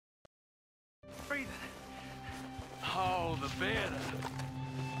better.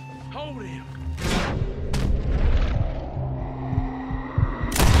 Hold him.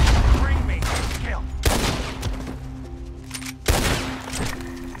 Bring me kill.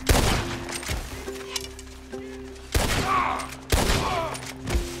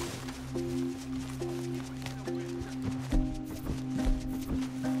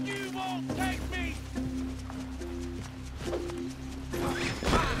 You won't take me.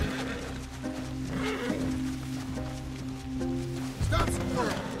 Stop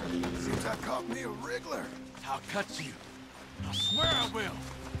squirrel! Seems I caught me a wriggler. I'll cut you. I swear I will.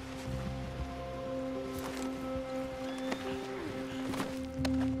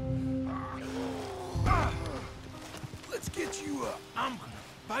 Let's get you up. I'm gonna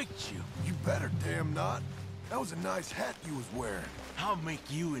bite you. You better damn not. That was a nice hat you was wearing. I'll make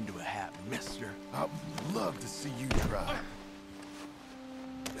you into a hat, mister. I'd love to see you try.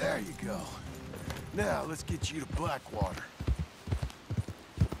 There you go. Now, let's get you to Blackwater.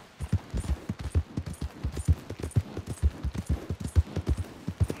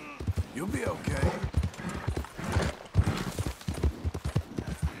 You'll be okay.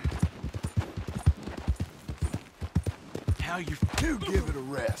 How you... Do give it a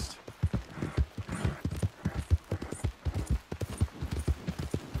rest.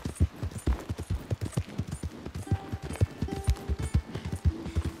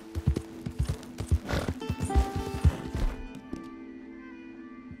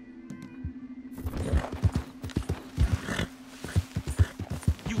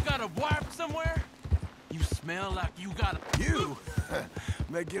 You got a wife somewhere? You smell like you got a... You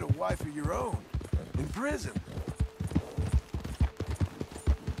may get a wife of your own. In prison.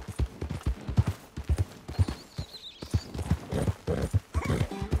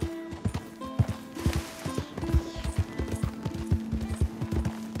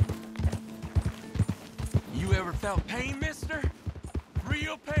 You ever felt pain, mister?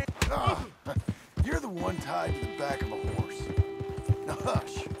 Real pain? Ah, you're the one tied to the back of a horse. Now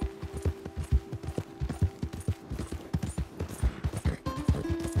hush.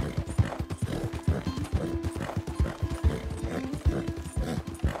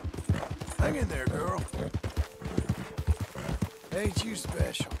 Hang in there, girl. Ain't you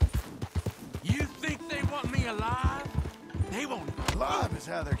special? You think they want me alive? They won't. Alive is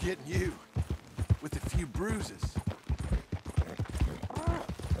how they're getting you. With a few bruises.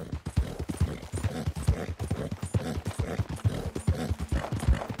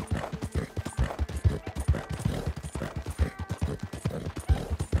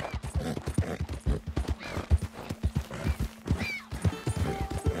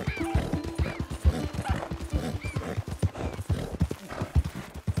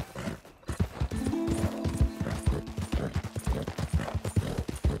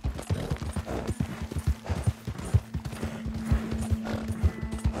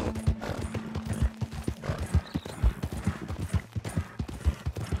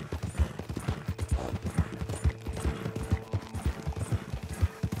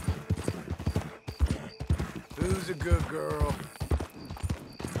 Who's a good girl?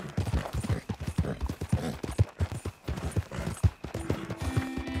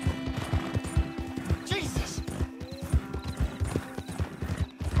 Jesus!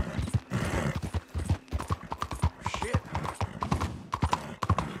 Shit.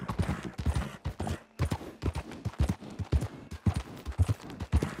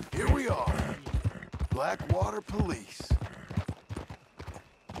 Here we are. Blackwater Police.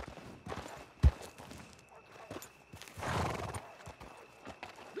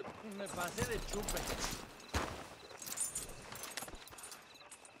 Me pasé de chupe.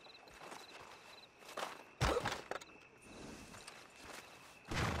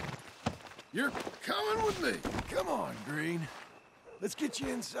 You're coming with me. Come on, Green. Let's get you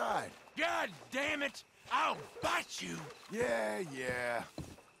inside. God damn it! I'll bite you! Yeah.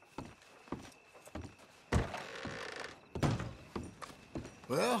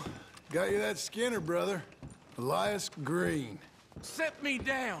 Well, got you that Skinner, brother. Elias Green. Set me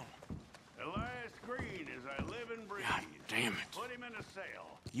down! Elias Green, as I live and breathe. God damn it. Put him in a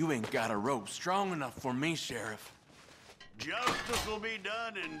cell. You ain't got a rope strong enough for me, Sheriff. Justice will be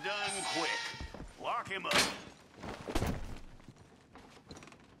done and done quick. Lock him up.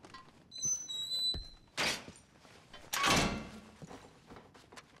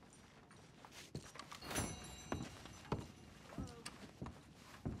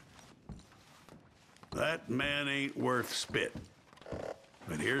 That man ain't worth spit.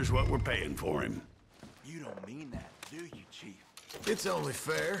 But here's what we're paying for him. You don't mean that, do you, Chief? It's only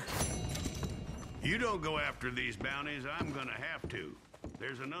fair. You don't go after these bounties, I'm gonna have to.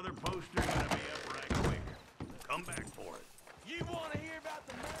 There's another poster gonna be up right quick. Come back for it. you want to